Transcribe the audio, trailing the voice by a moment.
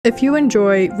If you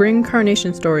enjoy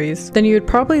reincarnation stories, then you'd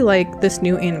probably like this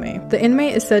new anime. The anime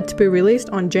is said to be released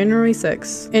on January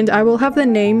 6th, and I will have the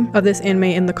name of this anime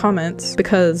in the comments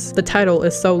because the title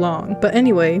is so long. But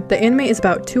anyway, the anime is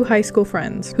about two high school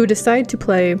friends who decide to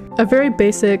play a very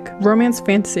basic romance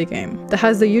fantasy game that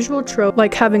has the usual trope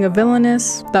like having a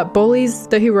villainess that bullies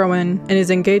the heroine and is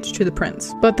engaged to the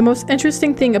prince. But the most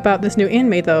interesting thing about this new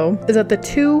anime though is that the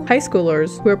two high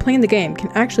schoolers who are playing the game can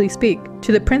actually speak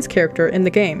to the prince character in the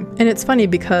game. And it's funny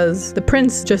because the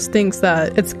prince just thinks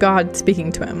that it's God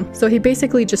speaking to him. So he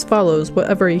basically just follows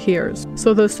whatever he hears.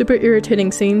 So those super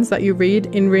irritating scenes that you read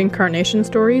in reincarnation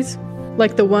stories,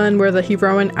 like the one where the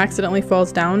heroine accidentally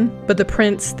falls down, but the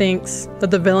prince thinks that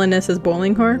the villainess is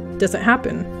bullying her, doesn't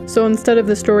happen. So instead of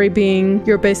the story being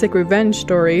your basic revenge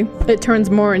story, it turns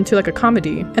more into like a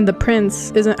comedy, and the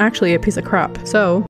prince isn't actually a piece of crap. So